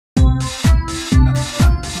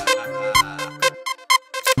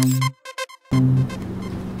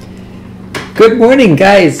Good morning,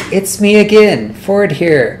 guys. It's me again, Ford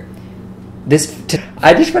here.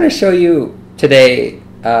 I just want to show you today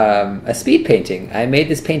a speed painting. I made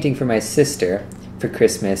this painting for my sister for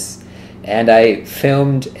Christmas, and I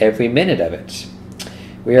filmed every minute of it.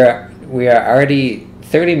 We are already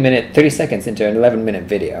 30 seconds into an 11-minute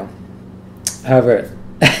video. However,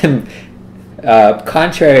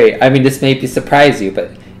 this may surprise you,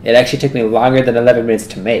 but it actually took me longer than 11 minutes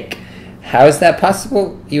to make. How is that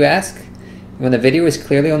possible, you ask? When the video is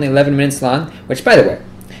clearly only 11 minutes long, which, by the way,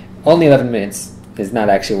 only 11 minutes is not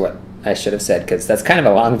actually what I should have said, because that's kind of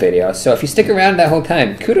a long video. So if you stick around that whole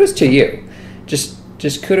time, kudos to you. Just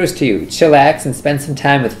kudos to you. Chillax and spend some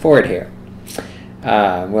time with Ford here.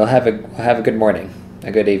 We'll have a good morning,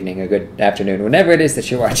 a good evening, a good afternoon, whenever it is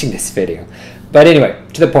that you're watching this video. But anyway,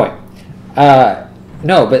 to the point.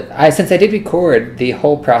 Since I did record the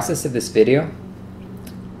whole process of this video,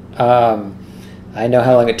 I know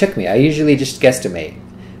how long it took me. I usually just guesstimate.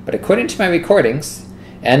 But according to my recordings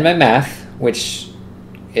and my math, which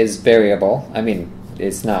is variable,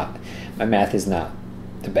 it's not. My math is not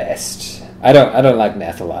the best. I don't like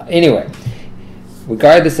math a lot. Anyway,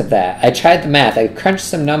 regardless of that, I tried the math. I crunched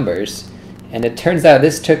some numbers, and it turns out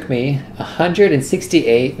this took me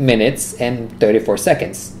 168 minutes and 34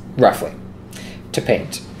 seconds, roughly, to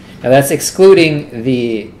paint. Now that's excluding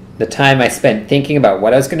the time I spent thinking about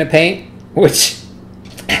what I was going to paint, which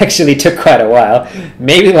actually took quite a while,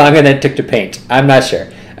 maybe longer than it took to paint. I'm not sure.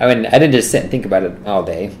 I didn't just sit and think about it all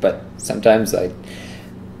day, but sometimes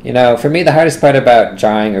for me, the hardest part about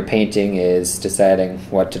drawing or painting is deciding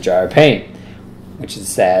what to draw or paint, which is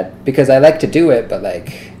sad because I like to do it, but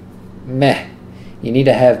you need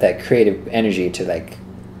to have that creative energy to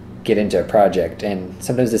get into a project, and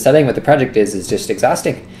sometimes deciding what the project is just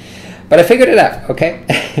exhausting. But I figured it out, okay?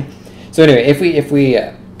 So anyway, if we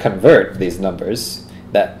convert these numbers,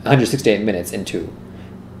 that 168 minutes, into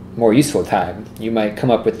more useful time, you might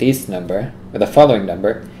come up with the following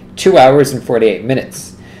number, 2 hours and 48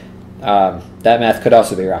 minutes. That math could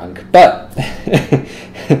also be wrong, but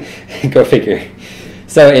go figure.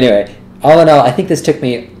 So anyway, all in all, I think this took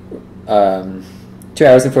me 2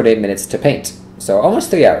 hours and 48 minutes to paint. So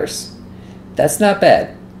almost 3 hours. That's not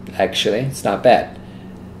bad, actually. It's not bad.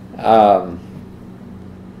 And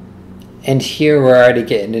here we're already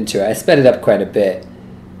getting into it. I sped it up quite a bit.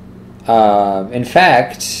 In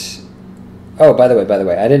fact, by the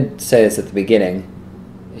way, I didn't say this at the beginning.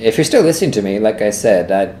 If you're still listening to me, like I said,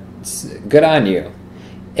 that's good on you.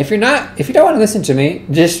 If you don't want to listen to me,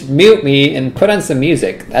 just mute me and put on some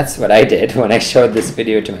music. That's what I did when I showed this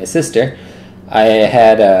video to my sister. I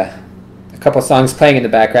had a couple songs playing in the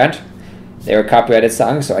background. They were copyrighted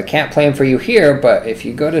songs, so I can't play them for you here, but if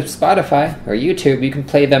you go to Spotify or YouTube, you can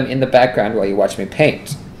play them in the background while you watch me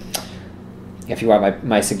paint. If you want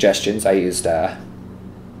my suggestions, I used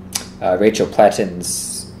Rachel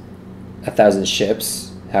Platen's 1,000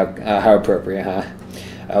 Ships. How appropriate, huh?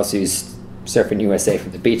 I also used Surfing USA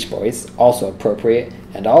from the Beach Boys. Also appropriate,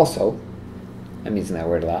 and also, I'm using that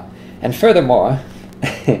word a lot. And furthermore,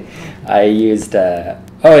 I used,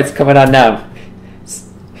 it's coming on now.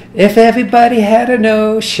 If everybody had an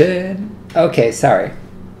ocean. Okay, sorry.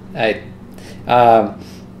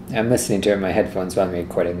 I'm listening to it in my headphones while I'm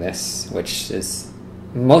recording this, which is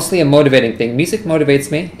mostly a motivating thing. Music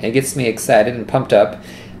motivates me. It gets me excited and pumped up.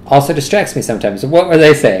 Also distracts me sometimes. What were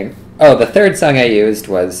they saying? Oh, the third song I used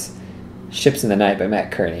was Ships in the Night by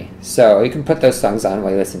Matt Kearney. So you can put those songs on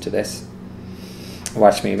while you listen to this.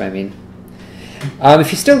 Watch me, If you're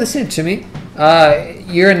still listening to me,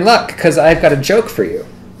 you're in luck, because I've got a joke for you.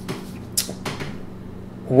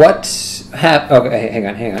 Okay, hang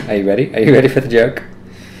on. Are you ready? Are you ready for the joke?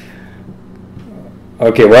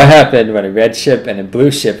 Okay, what happened when a red ship and a blue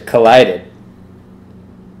ship collided?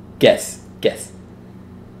 Guess.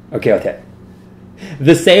 Okay.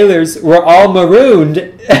 The sailors were all marooned.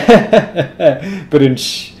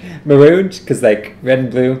 Marooned? Because red and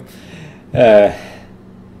blue. I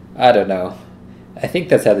don't know. I think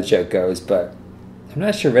that's how the joke goes, but I'm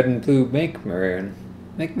not sure red and blue make maroon.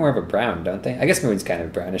 Make more of a brown, don't they? I guess maroon's kind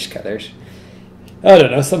of brownish colors. I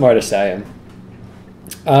don't know, some artist I am.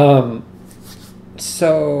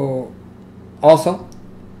 So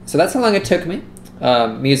that's how long it took me.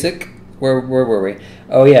 Music, where were we?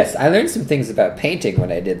 Oh yes, I learned some things about painting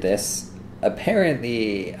when I did this.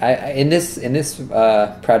 Apparently, in this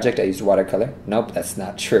project I used watercolor. Nope, that's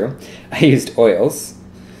not true. I used oils.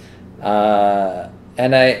 And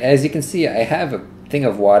as you can see, I have a thing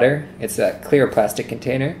of water. It's a clear plastic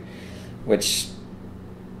container, which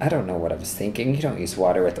I don't know what I was thinking. You don't use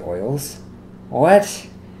water with oils. What?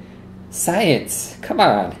 Science, come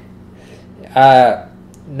on.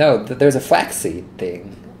 No, there's a flaxseed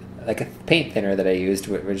thing, like a paint thinner that I used,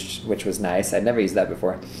 which was nice. I'd never used that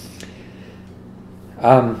before.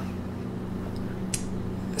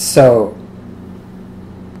 So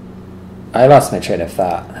I lost my train of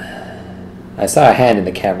thought. I saw a hand in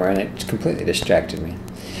the camera and it completely distracted me.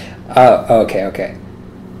 Oh, okay.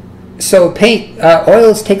 So paint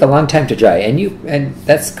oils take a long time to dry, and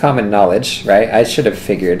that's common knowledge, right? I should have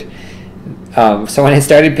figured. So when I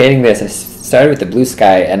started painting this, I started with the blue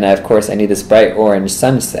sky, and of course I need this bright orange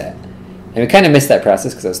sunset. And we kind of missed that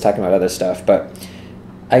process because I was talking about other stuff, but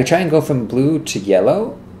I try and go from blue to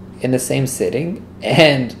yellow in the same sitting,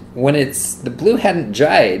 and when the blue hadn't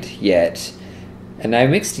dried yet, and I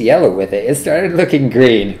mixed yellow with it, it started looking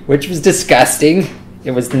green, which was disgusting.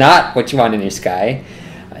 It was not what you want in your sky,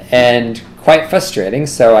 and quite frustrating,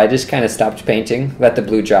 so I just kind of stopped painting, let the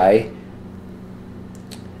blue dry.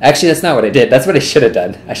 Actually, that's not what I did. That's what I should have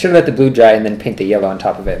done. I should have let the blue dry and then paint the yellow on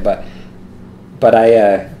top of it, but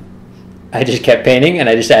I just kept painting, and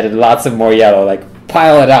I just added lots of more yellow, like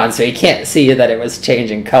pile it on so you can't see that it was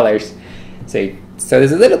changing colors. So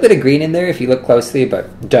there's a little bit of green in there if you look closely,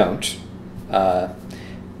 but don't.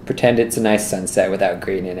 Pretend it's a nice sunset without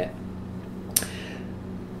green in it.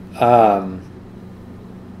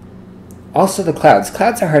 Also the clouds.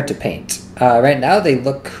 Clouds are hard to paint. Right now they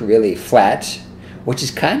look really flat, which is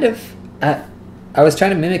kind of... I was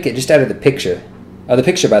trying to mimic it just out of the picture. The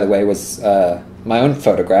picture, by the way, was my own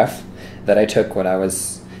photograph that I took when I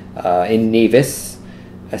was in Nevis.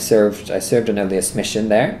 I served an earliest mission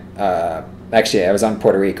there. Actually, I was on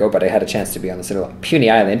Puerto Rico, but I had a chance to be on this little puny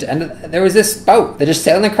island, and there was this boat that just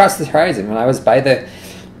sailing across the horizon when I was by the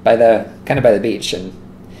beach. And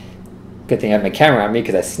good thing I had my camera on me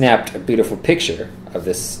because I snapped a beautiful picture of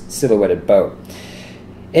this silhouetted boat.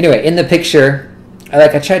 Anyway, in the picture, I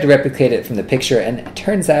tried to replicate it from the picture, and it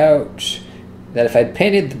turns out that if I'd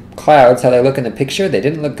painted the clouds how they look in the picture, they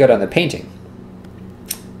didn't look good on the painting.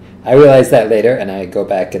 I realized that later, and I go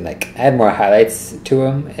back and add more highlights to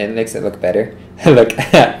them, and it makes it look better. Look,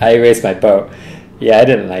 I erased my boat. Yeah, I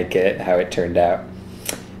didn't like it, how it turned out.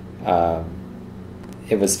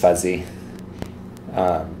 It was fuzzy.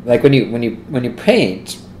 Like when you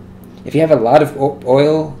paint, if you have a lot of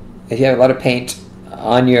oil, if you have a lot of paint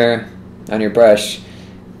on your brush,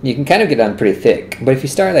 you can kind of get it on pretty thick. But if you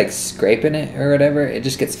start scraping it or whatever, it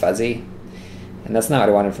just gets fuzzy, and that's not what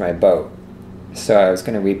I wanted for my boat. So I was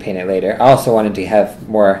going to repaint it later. I also wanted to have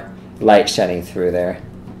more light shining through there.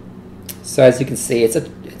 So as you can see, it's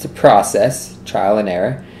a process, trial and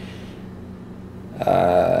error.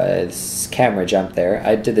 This camera jump there.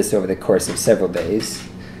 I did this over the course of several days.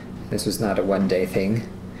 This was not a one-day thing,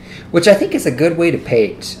 which I think is a good way to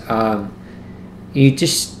paint. You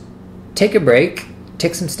just take a break,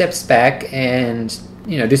 take some steps back, and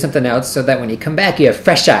do something else, so that when you come back, you have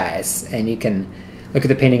fresh eyes and you can look at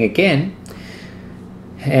the painting again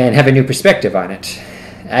and have a new perspective on it.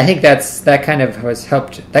 I think that kind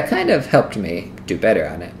of helped me do better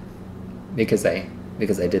on it because I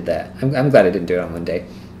did that. I'm glad I didn't do it on one day.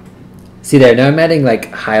 See there, now I'm adding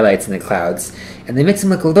highlights in the clouds, and they make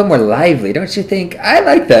them look a little more lively, don't you think? I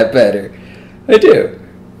like that better. I do.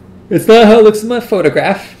 It's not how it looks in my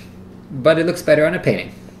photograph, but it looks better on a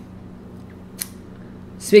painting.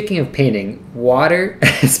 Speaking of painting, water.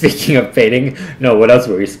 Speaking of painting, no, what else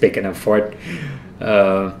were we speaking of, Ford?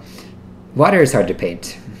 Water is hard to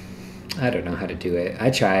paint. I don't know how to do it.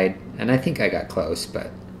 I tried, and I think I got close,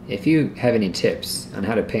 but if you have any tips on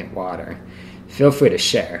how to paint water, feel free to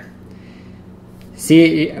share.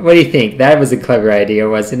 See, what do you think? That was a clever idea,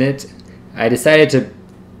 wasn't it? I decided to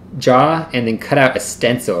draw and then cut out a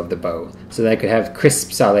stencil of the boat so that I could have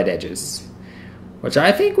crisp, solid edges, which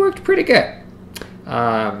I think worked pretty good.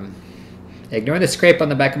 Ignore the scrape on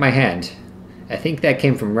the back of my hand. I think that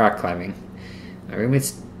came from rock climbing. My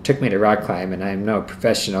roommates took me to rock climb, and I'm no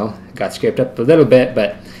professional. Got scraped up a little bit,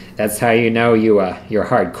 but that's how you know you're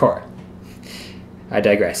hardcore. I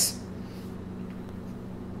digress.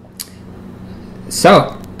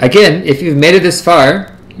 So, again, if you've made it this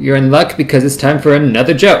far, you're in luck because it's time for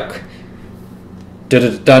another joke.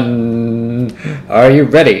 Dun-dun-dun. Are you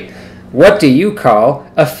ready? What do you call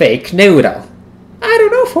a fake noodle? I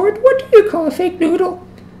don't know, Ford. What do you call a fake noodle?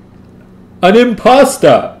 An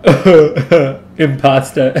imposter.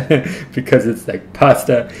 Imposter. Because it's like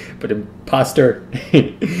pasta, but imposter.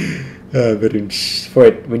 But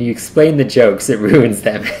Ford, when you explain the jokes, it ruins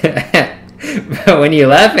them. But when you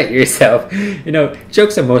laugh at yourself,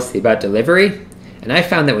 jokes are mostly about delivery. And I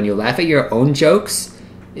found that when you laugh at your own jokes,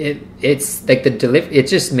 it's like it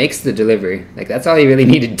just makes the delivery. That's all you really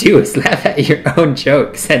need to do is laugh at your own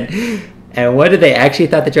jokes. And And whether they actually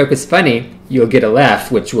thought the joke was funny, you'll get a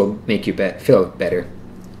laugh, which will make you feel better.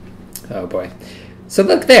 Oh boy. So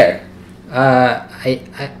look there.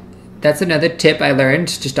 That's another tip I learned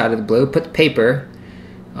just out of the blue. Put the paper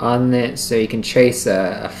on it so you can trace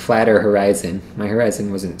a flatter horizon. My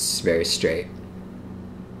horizon wasn't very straight.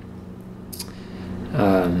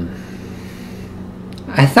 I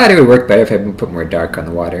thought it would work better if I put more dark on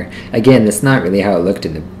the water. Again, that's not really how it looked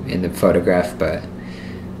in the photograph, but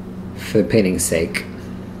for the painting's sake.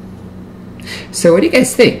 So what do you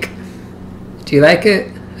guys think? Do you like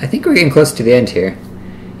it? I think we're getting close to the end here.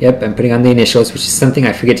 Yep, I'm putting on the initials, which is something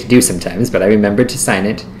I forget to do sometimes, but I remembered to sign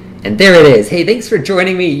it. And there it is. Hey, thanks for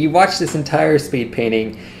joining me. You watched this entire speed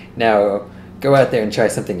painting. Now go out there and try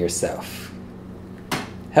something yourself.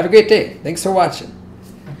 Have a great day. Thanks for watching.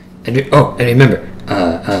 And remember,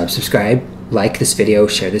 subscribe, like this video,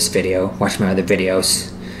 share this video, watch my other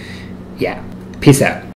videos. Yeah, peace out.